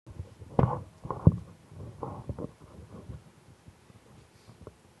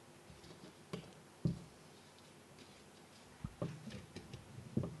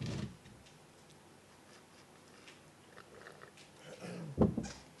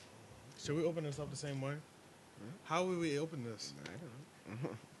Should we open this up the same way? How would we open this? I don't know.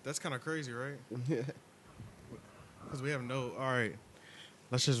 That's kind of crazy, right? Yeah. Because we have no... All right.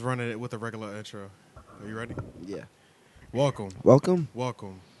 Let's just run it with a regular intro. Are you ready? Yeah. Welcome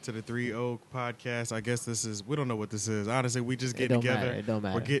to the 3 podcast. I guess this is... We don't know what this is. Honestly, we just getting together. It don't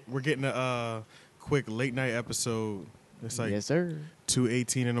matter. We're getting a quick late night episode. It's like yes, sir.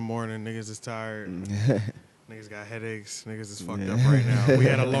 2:18 in the morning. Niggas is tired. Niggas got headaches. Niggas is fucked up right now. We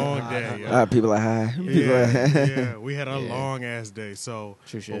had a long day. People are high. Yeah, we had a long ass day. So,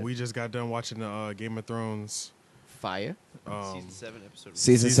 True but we just got done watching the Game of Thrones. Fire.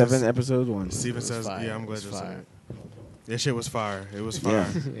 Season 7, episode 1. Steven says, fire. "Yeah, I'm glad It you was said fire. it." That shit was fire. It was fire.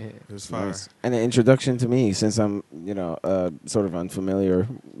 Yeah. It was fire. Nice. And an introduction to me, since I'm, sort of unfamiliar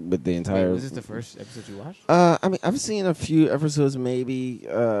with the entire. Wait, was this the first episode you watched? I mean, I've seen a few episodes, maybe,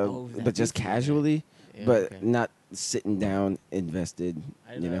 but just casually, but not sitting down, invested.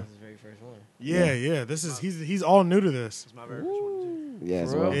 I didn't know that was his very first one. Yeah. This is he's all new to this. It's my very first one too. Yeah,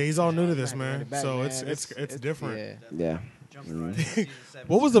 as For real? well. Yeah, he's all new to this, Back man. back, So man. it's different. Yeah. Yeah. Jumping right into season 7.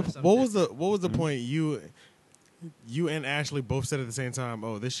 What was the point you and Ashley both said at the same time?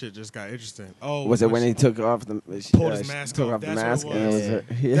 Oh, this shit just got interesting. Oh, Was it when he took off the pulled his mask took off? off the That's mask? what it And was. it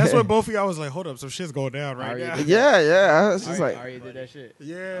was yeah. That's when both of y'all was like, hold up, some shit's going down right Arya now. did Yeah. I was just like, Arya did that shit.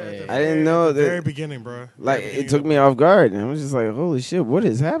 Yeah, Yeah. I didn't know at the that- very beginning, bro. like it took me off guard, and I was just like, holy shit, what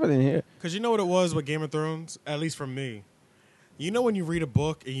is happening here? Because you know what it was with Game of Thrones, at least for me. You know when you read a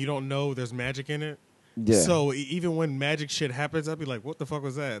book and you don't know there's magic in it? Yeah. So even when magic shit happens, I'd be like, what the fuck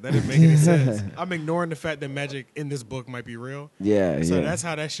was that? That didn't make any sense. I'm ignoring the fact that magic in this book might be real. Yeah. So yeah. that's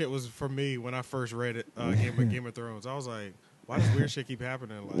how that shit was for me when I first read it, Game of Thrones. I was like, why does weird shit keep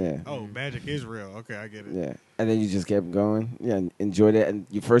happening? Like, Yeah. oh, magic is real. Okay, I get it. Yeah, and then you just kept going. Yeah, and enjoyed it. And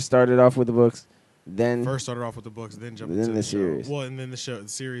you first started off with the books, then First started off with the books, then jumped Then into the show. series. Well, and then the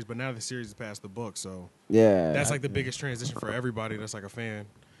series, but now the series is past the book, so yeah, that's like the biggest transition for everybody that's like a fan.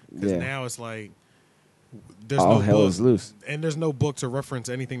 Because yeah. now it's like there's All no hell book, is loose. and there's no book to reference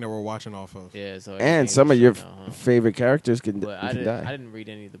anything that we're watching off of. Yeah. So And everything some was of your shit now, huh? favorite characters can But I die. didn't read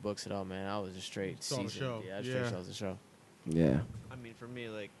any of the books at all, man. I was just straight Saw the season. show. Yeah, I Yeah. straight saw the show. Yeah, I mean, for me,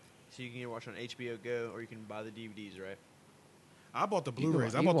 like, so you can either watch on HBO Go or you can buy the DVDs, right? I bought the You can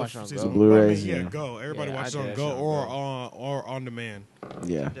Blu-rays. wa- I you bought can the watch it on season. Go. Blu-rays, yeah, yeah. Go. Everybody Yeah, I watches did on that Go shit on or on demand.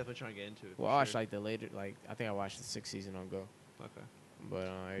 yeah. I'm definitely trying to get into it. Well, for I watched sure. like the later, like I think I watched the 6th season on Go. Okay. But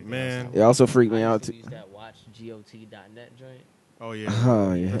everything Man. else It also freaked me I out. used to Too. use that watchgot.net joint. Oh yeah.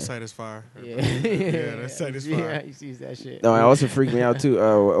 Oh yeah. That site is fire. Yeah, that site is Yeah, fire. I used to use that shit. No, it also freaked me out too.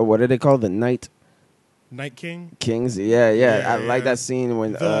 What are they called? The Night Night King, Kings. Yeah. Yeah, I like yeah. that scene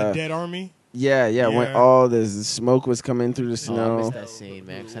when. the Dead Army. Yeah. When Yeah. all this smoke was coming through the Oh, I snow. missed that scene,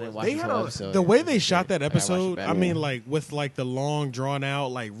 man. 'Cause I didn't watch They the had whole episode. the way they That's shot it. that I gotta watch it episode. back. I mean, like with like the long drawn out,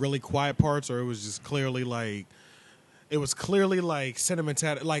 like really quiet parts, or it was just clearly like. It was clearly like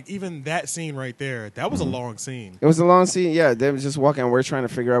sentimental. Like even that scene right there, that was a long scene. It was a long scene. Yeah, they was just walking. And we're trying to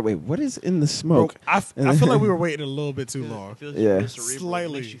figure out. Wait, what is in the Bro, smoke? I feel like we were waiting a little bit too long. It feels Yeah. really cerebral.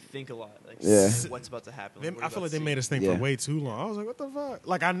 Slightly. It makes you think a lot. Like, Yeah. what's about to happen? They, what I are feel about like to they see. made us think Yeah. for way too long. I was like, what the fuck?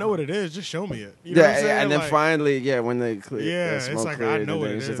 Like I know what it is. Just show me it. You know what I'm saying? And then Like, finally, when the Yeah, the it's smoke like, I cleared, know and what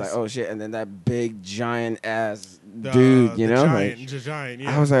then it it's just is. like, oh shit! And then that big giant ass the- dude, you the know, giant, like, the giant.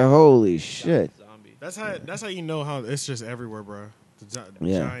 Yeah. I was like, holy shit! Zombie. That's how you know how it's just everywhere, bro. The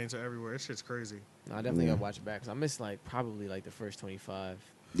Yeah. giants are everywhere. It's shit's crazy. No, I definitely Yeah. gotta watch it back because I missed like probably like the first 25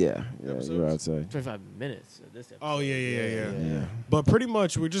 Yeah, Episodes? you're outside. 25 minutes of this episode. Oh yeah. Yeah. But pretty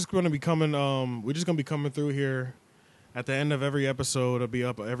much, we're just gonna be coming. We're just gonna be coming through here at the end of every episode. It'll be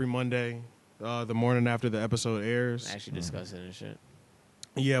up every Monday, the morning after the episode airs. Actually discussing and shit.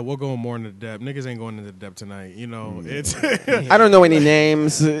 Yeah, we'll go more into depth. Niggas ain't going into depth tonight. You know, it's. I don't know any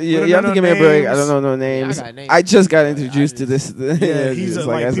names. You don't have know to give no me a break. I names. don't know no names. I got names. I just got I introduced to this. Yeah, he's just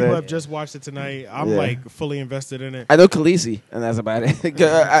like I people said. have just watched it tonight. I'm Yeah. like fully invested in it. I know Khaleesi, and that's about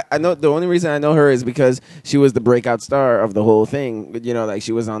it. I know the only reason I know her is because she was the breakout star of the whole thing. You know, like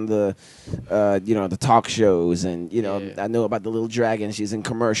she was on the, the talk shows, and Yeah. I know about the little dragon. She's in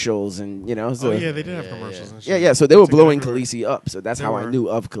commercials, and so Oh yeah, they did have Yeah, commercials yeah. and yeah, shit. yeah. So they were Took it blowing everywhere. Khaleesi up. So that's They how I were. knew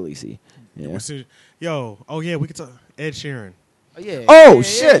of Khaleesi. Yeah. Oh yeah, we could talk Ed Sheeran. Oh, yeah. Oh, yeah,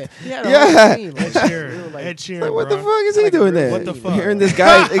 shit. He had a Yeah. whole team, Ed like, Sheeran. real, like- Ed Sheeran. Like, what the bro. fuck is he Like, doing there? what the fuck? Hearing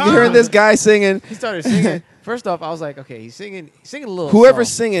this guy singing. He started singing. First off, I was like, okay, he's singing a little. Whoever's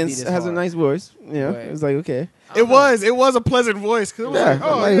soft singing to be this has a hard. nice voice. Yeah, Right. it's like okay. I don't know. It was a pleasant voice. 'Cause it was Yeah, like,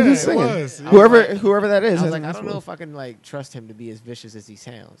 oh like, yeah, who's it singing? was. Whoever that is. I has was a like, I nice don't know voice. if I can like trust him to be as vicious as he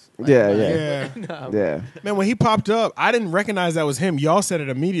sounds. Like, Yeah, like, yeah. nah, Yeah, Man, when he popped up, I didn't recognize that was him. Y'all said it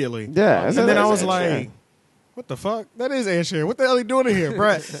immediately. yeah. And then I was like, what the fuck? That is Ed Sheeran. What the hell are you doing in here,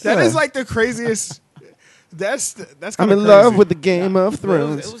 bro? That is like the craziest. That's I'm kind of in love with the Game of But it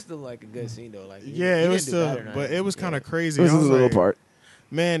Thrones. was still like a good scene though. Like Yeah, he it was didn't do bad still, or but nothing. it was kind of crazy. This I is was a little like, part.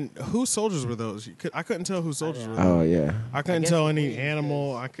 man, whose soldiers were those? I couldn't tell whose soldiers were those. Oh yeah. I couldn't guess tell the any Queen,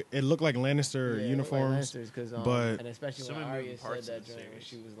 animal. It looked like Lannister Yeah, uniforms. Like Lannisters, but- and especially Some when moving Arya said parts that of the during when series.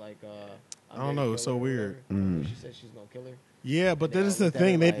 she was like, I don't know, it's so weird. She said she's gonna kill her. Yeah, but They this is the looked at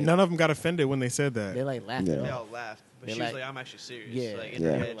thing. it They like- none of them got offended when they said that. They like laughed Yeah. it They off. all laughed, but They she was like- like, "I'm actually serious." Yeah. Like in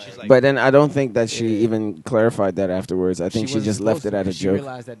Yeah. her head, she's like, But then I don't think that she Yeah. even clarified that afterwards. I think she wasn't just left it supposed at to, a She joke.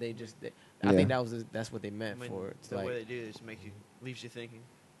 realized that I Yeah. think that's what they meant I mean, for it. the Like, way they do it is leaves you thinking.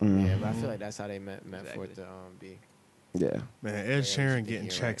 yeah, but I feel like that's how they meant for it to be. Yeah. Man, Ed Yeah, Sheeran getting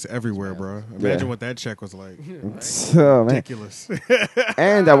you're checks right. everywhere, bro. Imagine what that check was like. So man, Ridiculous.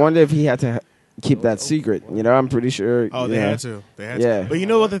 and I wonder if he had to keep that secret. You know, I'm pretty sure. Oh, you they know, had to. They had Yeah. to. But you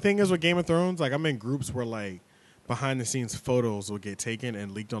know what the thing is with Game of Thrones? Like, I'm in groups where, like, behind the scenes photos will get taken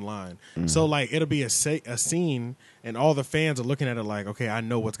and leaked online. So, like, it'll be a scene, and all the fans are looking at it like, okay, I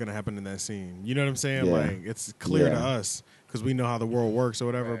know what's going to happen in that scene. You know what I'm saying? Yeah. Like, it's clear to Yeah. us because we know how the world works or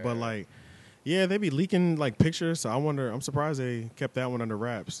whatever. But, like, yeah, they be leaking, like, pictures. So I'm surprised they kept that one under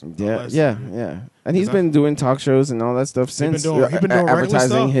wraps. Yeah, Unless- yeah, yeah. And he's been doing talk shows and all that stuff been since doing- he been doing regular advertising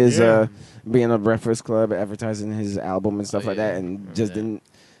stuff, his yeah. being on Breakfast Club, advertising his album and stuff Oh, like yeah. that, and just didn't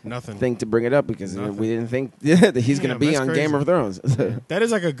Nothing. think to bring it up because Nothing. we didn't think that he's going to Damn, be that's on crazy. Game of Thrones. That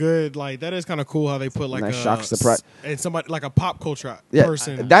is like a good, like, that is kind of cool how they put, like, Nice a shock surprise. and somebody, like, a pop culture Yeah,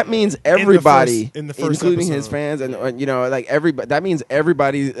 person. that means everybody, in the first including his episode. fans, and you know, like everybody. That means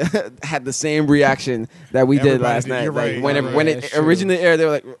everybody had the same reaction that we did Everybody last did. night. You're Like right, when you're it, when right. it That's true. originally aired, they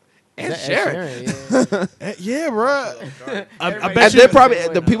were like, "Ed Is that Sheeran." yeah. Yeah, bro. I Everybody- bet And you, they're probably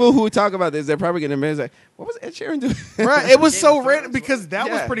Wait, the no. people who talk about this. They're probably gonna be like, "What was Ed Sheeran doing?" right? It was Game so of random Thrones, because that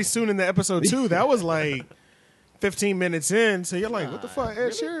was Yeah. pretty soon in the episode too. That was like 15 minutes in, so you're like, what the fuck, Ed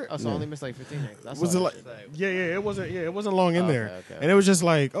Sheeran? Oh, so I only missed like 15 minutes. That's Was all it that like? shit. Yeah, it wasn't long in Okay, there, okay. and it was just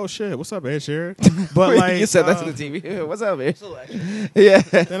like, oh shit, what's up, Ed Sheeran? But like, you said that to the TV. What's up, man? It's a little extra. Yeah,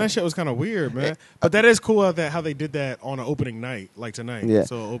 then that shit was kind of weird, man. But that is cool how they did that on an opening night, like tonight. Yeah.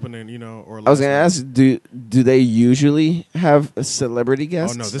 So opening, or I was last gonna night. ask, do they usually have a celebrity Oh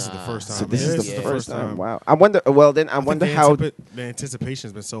guests? no, this is the first time. So this is Yeah, the first time. Wow. I wonder. Well, then I think wonder the how. The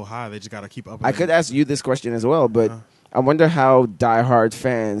anticipation's been so high, they just got to keep up. I could ask you this question as well, but I wonder how diehard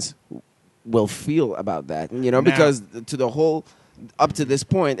fans will feel about that. You know, Now- because to the whole up to this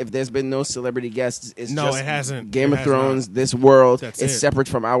point, if there's been no celebrity guests, it's No, just it hasn't. Game It of has Thrones. This world That's is it. separate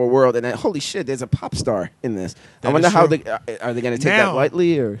from our world, and then, holy shit, there's a pop star in this. I That wonder is how true. are they going to take that Now-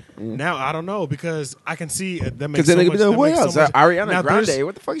 lightly or? Now I don't know because I can see that makes Because so then they much, could be like, that what makes else? so much- Ariana Now, Grande,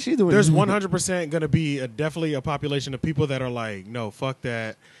 what the fuck is she doing? There's 100% going to be definitely a population of people that are like, no, fuck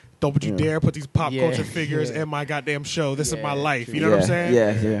that. Don't you dare put these pop Yeah. culture figures Yeah. in my goddamn show. This is Yeah, my life. true. You know what I'm saying?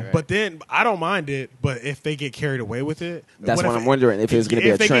 Yeah, yeah. But then I don't mind it. But if they get carried away with it, That's if what I'm wondering if it's going to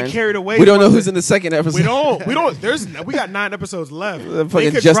be a if they trend. get carried away, we don't know with who's it- in the second episode. We don't. We got 9 episodes left. They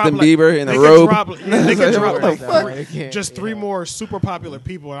Fucking could Justin drop, Bieber in a they robe. Could drop, yeah, they could drop What the like fuck? They can't, just you 3 know. more super popular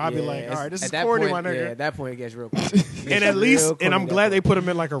people, and I'd be like, all right, this is At that corny, point, my nigga. Yeah, at that point, it gets real. And at least, and I'm glad they put him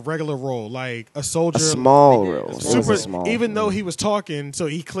in like a regular role, like a soldier, A small They did. role. It was super. Small. Even though he was talking, so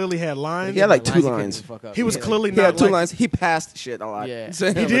he clearly had lines. He had like 2 lines. He was clearly He had not 2 like, lines. He passed shit a lot. Yeah. So,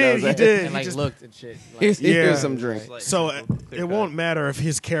 He but did, that was he it. did. and He like just- looked and shit. Here's, Like, Yeah. here's some drink. Like, So clear it cut. won't matter if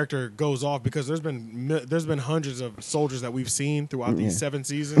his character goes off because there's been hundreds of soldiers that we've seen throughout these 7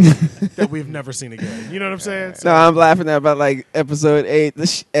 seasons that we've never seen again. You know what I'm saying? So, No, I'm laughing at about like episode 8.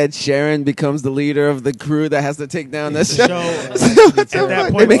 Ed Sheeran becomes the leader of the crew that has to take down the the show. show What the at that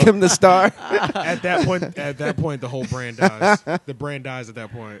fuck? point, They make him the star. at that point, the whole brand dies. The brand dies at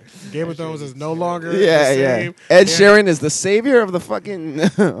that point. Game of Thrones is no longer Yeah, the yeah. same. Ed Yeah. Sheeran is the savior of the fucking.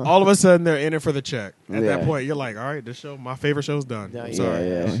 All of a sudden, they're in it for the check. At Yeah. that point, you're like, all right, this show, my favorite show's done. No, I'm yeah, sorry.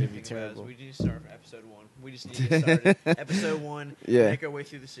 yeah. That should be Think about it, terrible. We need to start from episode 1. We just need to get started. Episode 1. Yeah. Make our way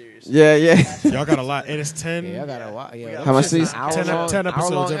through the series. Yeah, yeah. Y'all got a lot, and it's 10. Yeah, I gotta watch. We Yeah, got How much shit's season? hour 10 long- 10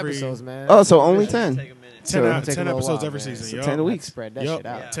 episodes hour-long every- episodes, man. Oh, so only It's gonna 10. take a minute. 10, So- out- Take a 10 little episodes while, every man. season. So yup. 10 a week. Spread that Yup. shit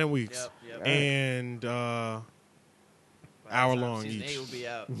out. Yeah. 10 weeks. Yep, yep. And By the time hour long season each. 8 will be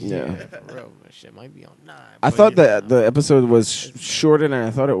out. Yeah. For real, that shit might be on 9. I But thought yeah. that the episode was shorter than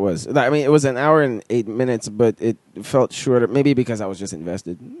I thought it was. I mean, it was an hour and 8 minutes, but it felt shorter. Maybe because I was just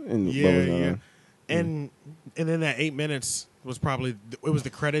invested in what Yeah, was going yeah. on. And then that 8 minutes was probably it was the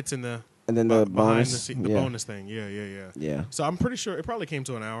credits and the And then the behind bonus. the yeah. bonus thing. Yeah, yeah, yeah. Yeah. So I'm pretty sure it probably came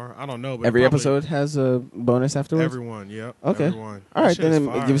to an hour. I don't know. But it Every probably- episode has a bonus afterwards? Everyone, yep. Okay. Everyone. All right, then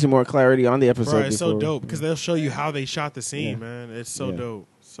it gives you more clarity on the episode. Bro, it's so before- dope because they'll show you how they shot the scene, Yeah. man. It's so Yeah. dope.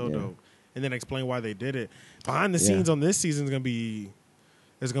 So Yeah. dope. and then explain why they did it. Behind the scenes on this season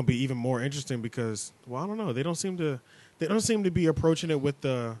is gonna be even more interesting because, well, I don't know. They don't seem to be approaching it with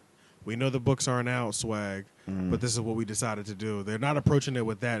the we know the books aren't out swag, but this is what we decided to do. They're not approaching it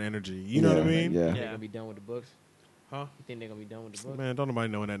with that energy. You know what I mean? Yeah. They're gonna be done with the books. Huh? You think they're gonna be done with the books? Man, don't nobody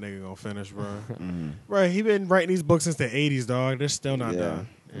know when that nigga gonna finish, bro. Right, he been writing these books since the '80s, dog. They're still not done.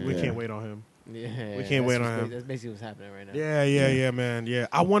 We can't wait on him. Yeah, we can't wait on him. That's basically what's happening right now. Yeah, man. Yeah,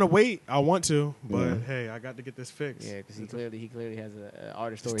 I want to wait. I want to, but hey, I got to get this fixed. Yeah, because he clearly has an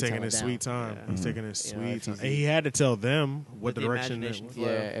artist He's story. taking his sweet time. Yeah. He's taking his sweet time. he's- And he had to tell them what the direction. imagination It, flow.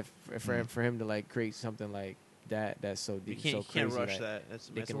 Yeah, if for him to like create something like that's so You deep, can't, so you crazy. can't rush like, that. That's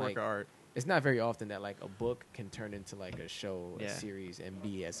they a can, work like, of art. It's not very often that like a book can turn into like a show, a Yeah. series, and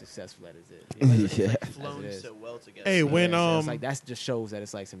be as successful as it. It's Yeah. like As flown it is. so well together. Hey, when So it's like that just shows that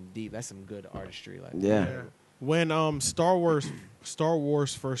it's like that's some good artistry. Like Yeah. when Star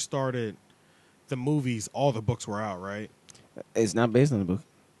Wars first started, the movies, all the books were out, right? It's not based on the book.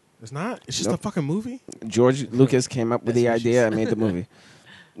 It's not. It's just Nope. a fucking movie. George Lucas came up with the That's idea and made the movie.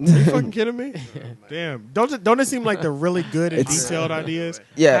 Are you fucking kidding me? Damn. Don't it seem like the really good and It's- detailed ideas?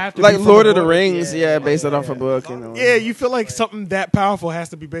 Yeah, have to like be from Lord a of the book? Rings. Yeah, Based it yeah, off a yeah. book. You know. Yeah, you feel like something that powerful has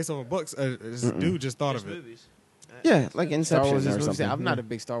to be based off of books. This dude just thought Just of it. movies. Yeah, like Star Inception Wars is or movies. something. I'm not a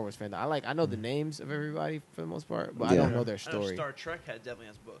big Star Wars fan. I know the names of everybody for the most part, but I Yeah. don't know their I know story. Star Trek definitely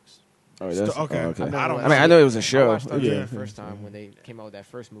has books. Oh, that's, Okay. okay. I don't- I mean, I know it was a I show. watched Star Trek Yeah. the first time when they came out with that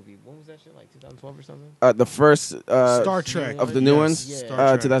first movie. When was that shit? Like 2012 or something? The first Star Trek. of the new Yes, ones, Yeah. Star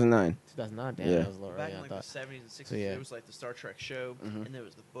Trek. 2009. 2009. Damn, Yeah. that was a little Back early. in I like the thought. 70s and 60s, So, yeah. there was like the Star Trek show, Mhm. and there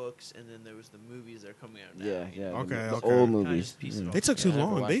was the books, and then there was the movies that are coming out now. Yeah, yeah. Okay, the okay. old Kinda movies. just piece it Mm. off. They took too Yeah, I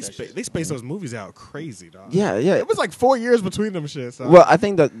never long. watched that shit. They spaced those movies out crazy, dog. Yeah, yeah. It was like 4 years between them shits. So. Well, I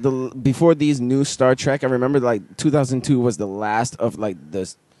think that before these new Star Trek, I remember like 2002 was the last of like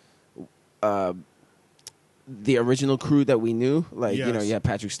the original crew that we knew. Like you know, Yes. you had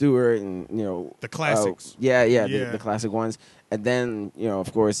Patrick Stewart and you know The classics. yeah. Yeah. The classic ones. And then you know,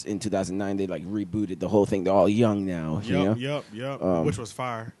 of course, in 2009 they like rebooted the whole thing. They're all young now. you know? Yep. Which was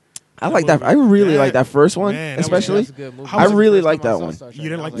fire. I like that. I really like that first one, Man, that was- especially. That's a good movie. I That's the really first like time I that saw one. Star Trek, You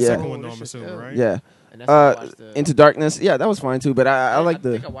didn't I like was the Yeah. second oh, one, though, this I'm shit's assuming, dope. right? Yeah. And that's when I watched the, Into Darkness. Yeah, that was fine too. But I like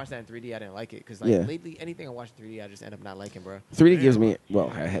think I the watched that in 3D. I didn't like it because like Yeah. lately anything I watch in 3D, I just end up not liking, bro. 3D gives me a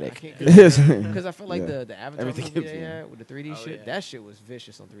I headache. can't because I feel like Yeah. the Avatar Everything movie gives they me- had with the 3D Oh, shit, yeah. that shit was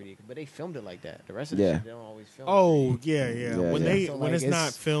vicious on 3D. But they filmed it like that. The rest of the Yeah. shit they don't always film. in Oh 3D. yeah. Yeah, When yeah. they So, when like, it's not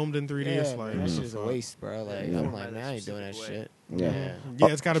it's- filmed in 3D, it's Yeah, like man, that what shit the is a fuck? waste, bro. Like Yeah. I'm like, man, I ain't doing that Specific way. shit. Yeah. Yeah,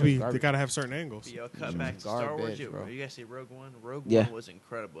 it's got to That be. shit's They garbage. got to have certain angles. But yo, cut back to Star Wars. Garbage, You, bro. you guys see Rogue One? Rogue Yeah. One was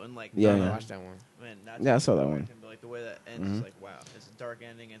incredible, and like Yeah, I yeah. watched that one. man, Yeah, I saw that one. But like the way that ends Mhm. is like wow, it's a dark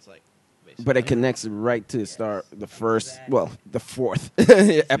ending. It's like, basically, But it connects right to the fourth It's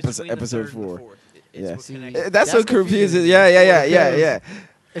between episode. the Episode third and the 4. fourth. Yeah. What See, connects- That's so That's confusing. confusing. Yeah.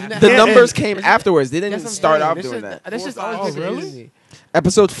 Isn't that- The Yeah, numbers and- came isn't- afterwards. They didn't That's what I'm start saying. off This doing shit- that. That's just 4, 5, always 6, confusing really? me.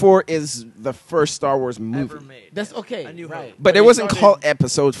 Episode 4 is the first Star Wars movie. ever made. That's okay, A New right. Hope. But But it it wasn't started- called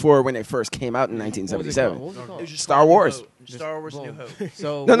Episode 4 when it first came out in What was it 1977. called? What was it It called? was just Star called New Wars. Hope. Star Wars: New Boom. Hope.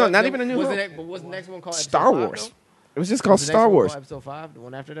 So No, what- not even a New was Hope. But was the next one called Star Episode 5, Wars. though? It was just Was called the next Star one Wars. called Episode 5. The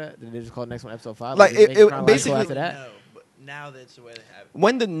one after that, did they just call the next one Episode 5? Like, Did they it make chronological basically- after that. No, but now that's the way they have it.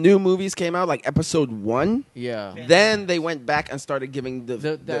 When the new movies came out, like Episode 1, Yeah. then they went back and started giving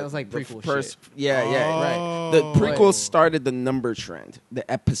That was like prequel first. shit. Yeah. Oh. The But- prequels started the number trend. The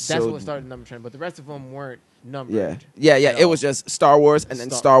episode. That's what started the number trend, but the rest of them weren't numbered. Yeah. at It all. was just Star Wars, and then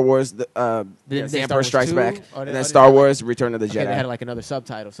Star Wars, the Then Emperor Star Wars Strikes 2, Back, or and they- then or Star they had, Wars, Return of the Okay, they Jedi. had like another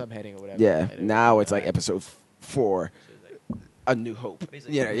subtitle, subheading or whatever. Yeah. Like, Now it's like alright. Episode 4, A New Hope.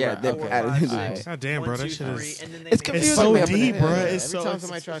 Basically, Yeah. Right, They okay. added 5, New 6, Hope. God damn, bro, 1, that 2, shit 3, is- and then they It's make confusing. It's so man. deep, Yeah, bro. yeah. It's Every so- time it's-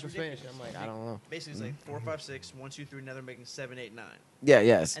 somebody it's tries to ridiculous. finish, I'm like, I don't know. Basically, it's like 4, 5, 6, 1, 2, 3. Now they're making 7, 8, 9.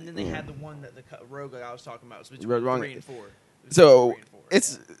 Yes. And then they Mm. had the one that the Rogue that I was talking about. So it's Rogue between One. 3 and 4. It was So between 3 and 4.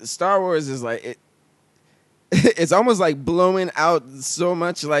 it's Star Wars is like it. It's almost like blowing out so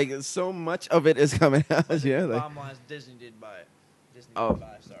much. Like so much of it is coming out. Yeah. Like, Bottom line is Disney did buy it. Disney Oh. did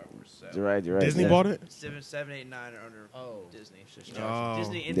buy Star Wars. So you're right. Disney yeah. bought it. 7, 8, 9 are under Oh. Disney. Oh.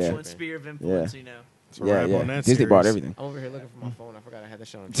 Disney Yeah. influence, sphere of influence. You know. So Yeah, wrap yeah. on that Disney bought series. everything. I'm over here looking for my phone. I forgot I had that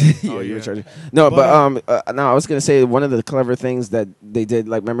shit on. Yeah, Oh, you were yeah. charging. No, But, but no, I was gonna say one of the clever things that they did,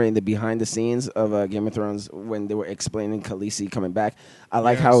 like remember in the behind the scenes of Game of Thrones when they were explaining Khaleesi coming back. I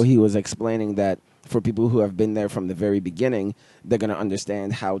like Yes. how he was explaining that for people who have been there from the very beginning, they're going to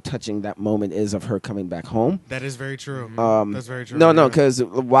understand how touching that moment is of her coming back home. That is very true. That's very true. No, because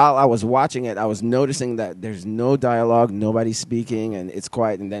while I was watching it, I was noticing that there's no dialogue, nobody's speaking, and it's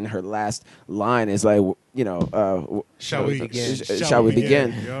quiet. And then her last line is like, shall we begin? Shall we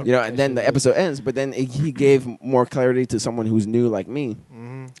begin? Yep. And then the episode ends. But then he gave more clarity to someone who's new like me.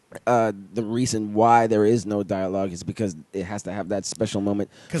 The reason why there is no dialogue is because it has to have that special moment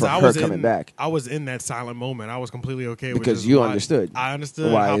for her coming back. I was in that silent moment. I was completely okay with it. Because you understood. I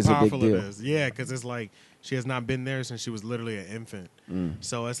understood why how it's powerful a big it deal. is. Yeah, because it's like she has not been there since she was literally an infant.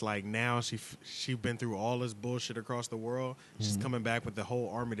 So it's like now she been through all this bullshit across the world. She's coming back with the whole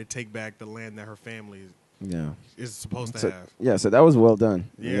army to take back the land that her family is supposed to have. Yeah, so that was well done.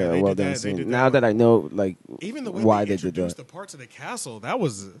 Yeah, well done. Now that I know, like, even the way why they did introduced that. the parts of the castle, that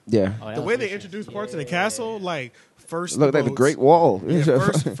was Yeah. Oh, that the was way they interesting. introduced parts of the castle. Like first, Look the like the boats. Great Wall.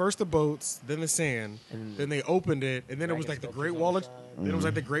 Yeah, first the boats, then the sand, And then they opened it, and then it was like the Great Wall of, then it was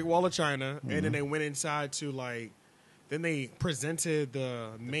like the Great Wall of China, and then they went inside to like, then they presented the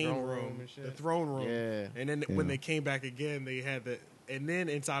main throne room room, and shit. the throne room, Yeah. and then when they came back again, they had and then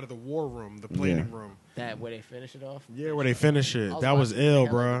inside of the war room, the planning room, that where they finish it off. yeah, where they finish it. I That was watching, ill,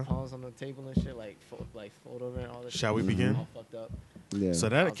 they got, like, bro. the palms on the table and shit, like fold over and all this. Shall shit. we begin? All fucked up. Yeah. So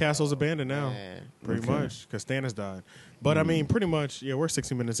that castle's abandoned now. Man. Pretty Okay. much, because Stannis died. But I mean, pretty much, yeah, we're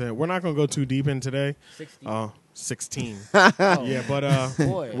 60 minutes in. We're not going to go too deep in today. 60. 16. Oh, Yeah, but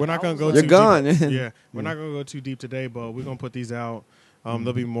boy, we're not I going to was go You're too gone. deep. Yeah, we're not going to go too deep today, but we're going to put these out.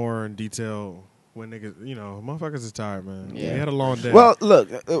 There'll be more in detail when niggas, motherfuckers is tired, man. Yeah. We had a long day. Well, look,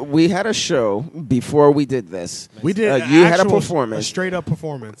 we had a show before we did this. we did you had a actual- performance. a straight up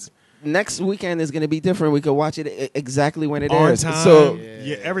performance. Next weekend is going to be different. We could watch it exactly when it On airs. time. So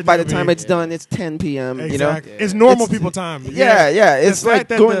yeah, everything by the will be- time it's done, it's 10 p.m. Exactly. You know, It's normal It's- people time. Yeah, it's The like fact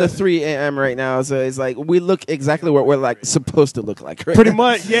that going the- to 3 a.m. right now. So it's like we look exactly what we're like supposed to look like. Right Pretty now.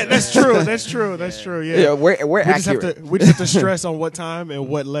 much. Yeah, that's true. That's true. That's true. Yeah. Yeah, we're we just accurate. have to stress on what time and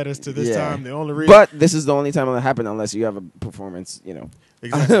what led us to this Yeah. time. The only reason, But this is the only time it'll happen unless you have a performance,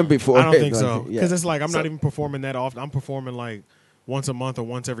 exactly. before. I don't think like, so yeah. because it's like I'm So- not even performing that often. I'm performing like once a month or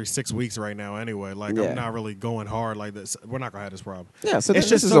once every 6 weeks right now. Anyway, like Yeah. I'm not really going hard like this. We're not gonna have this problem. Yeah, so It's this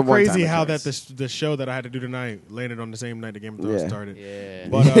just is so a one-time crazy how that occurrence. the show that I had to do tonight landed on the same night the Game of Thrones Yeah. started. Yeah.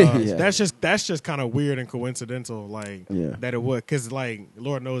 But Yeah. that's just kind of weird and coincidental, like Yeah. that it would, because like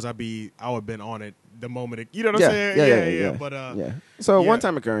Lord knows I would have been on it the moment. You know what Yeah, I'm saying? yeah. But yeah. So yeah.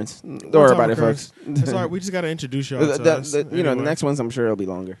 one-time occurrence. Don't worry about it, folks. It's all right. We just got to introduce y'all to us. The Anyway. next ones I'm sure it'll be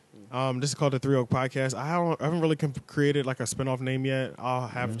longer. This is called the Thru Podcast. I haven't really created like a spinoff name yet. I'll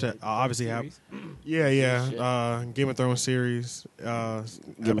have to. I'll obviously have. Yeah. Game of Thrones series.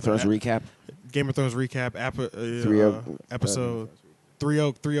 Game of Thrones recap. Game of Thrones recap. Three Oak, episode. Three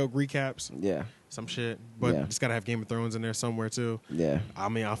Oak recaps. Yeah. Some shit, but Yeah. just gotta have Game of Thrones in there somewhere too. Yeah. I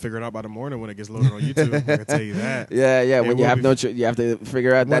mean, I'll figure it out by the morning when it gets loaded on YouTube. I can tell you that. Yeah, It when you will have be- no you have to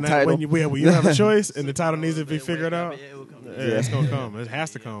figure out When that title. when you have a choice and the title needs to be figured out, It will come. yeah, it's gonna come. It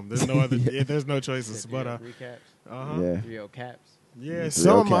has to come. There's no other. There's no choices. But Recaps. Yeah. 3 caps. yeah, Three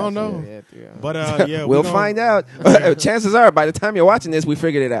some Oak I don't Caps, know. Yeah, 3 But yeah, we'll we gonna- find out. Chances are, by the time you're watching this, we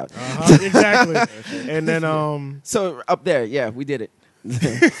figured it out. Exactly. And then So up there, yeah, we did it.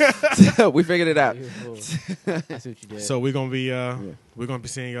 So we figured it out. That's what you did. so we're gonna be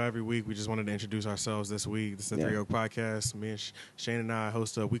seeing y'all every week. We just wanted to introduce ourselves this week. This is the Yeah. Three Oak Podcast. Me and Shane and I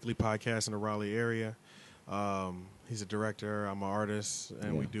host a weekly podcast in the Raleigh area. He's a director. I'm an artist,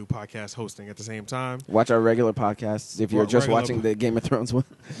 and we do podcast hosting at the same time. Watch our regular podcasts if you're Well, just regular- watching the Game of Thrones one.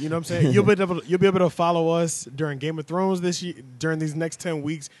 You know what I'm saying? You'll be able to follow us during Game of Thrones this year, during these next 10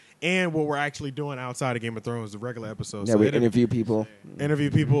 weeks, and what we're actually doing outside of Game of Thrones, the regular episodes. Yeah, So we it'll- interview people. interview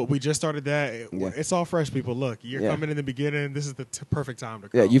people. We just started that. Yeah. It's all fresh, people. Look, you're Yeah. coming in the beginning. This is the perfect time to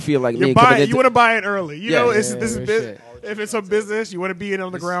come. Yeah, you feel like You're me. buying, coming you into- want to buy it early. You Yeah. know, Yeah, this is real business. shit. If it's a business, you want to be in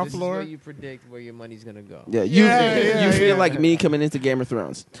on the ground this floor. Is where you predict where your money's gonna go. Yeah, you Yeah, feel yeah. like me coming into Game of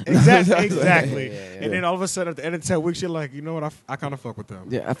Thrones. Exactly. Yeah, yeah, And then all of a sudden, at the end of 10 weeks, you're like, you know what? I kind of fuck with them.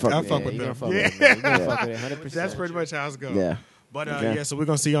 Yeah, I fuck I with fuck it. with you're them. gonna fuck Yeah. with it, man. You're gonna Yeah. fuck with it 100%. That's pretty much how it's going. Yeah. But Okay. yeah, so we're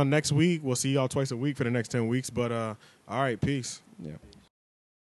gonna see y'all next week. We'll see y'all twice a week for the next 10 weeks. But all right, peace. Yeah.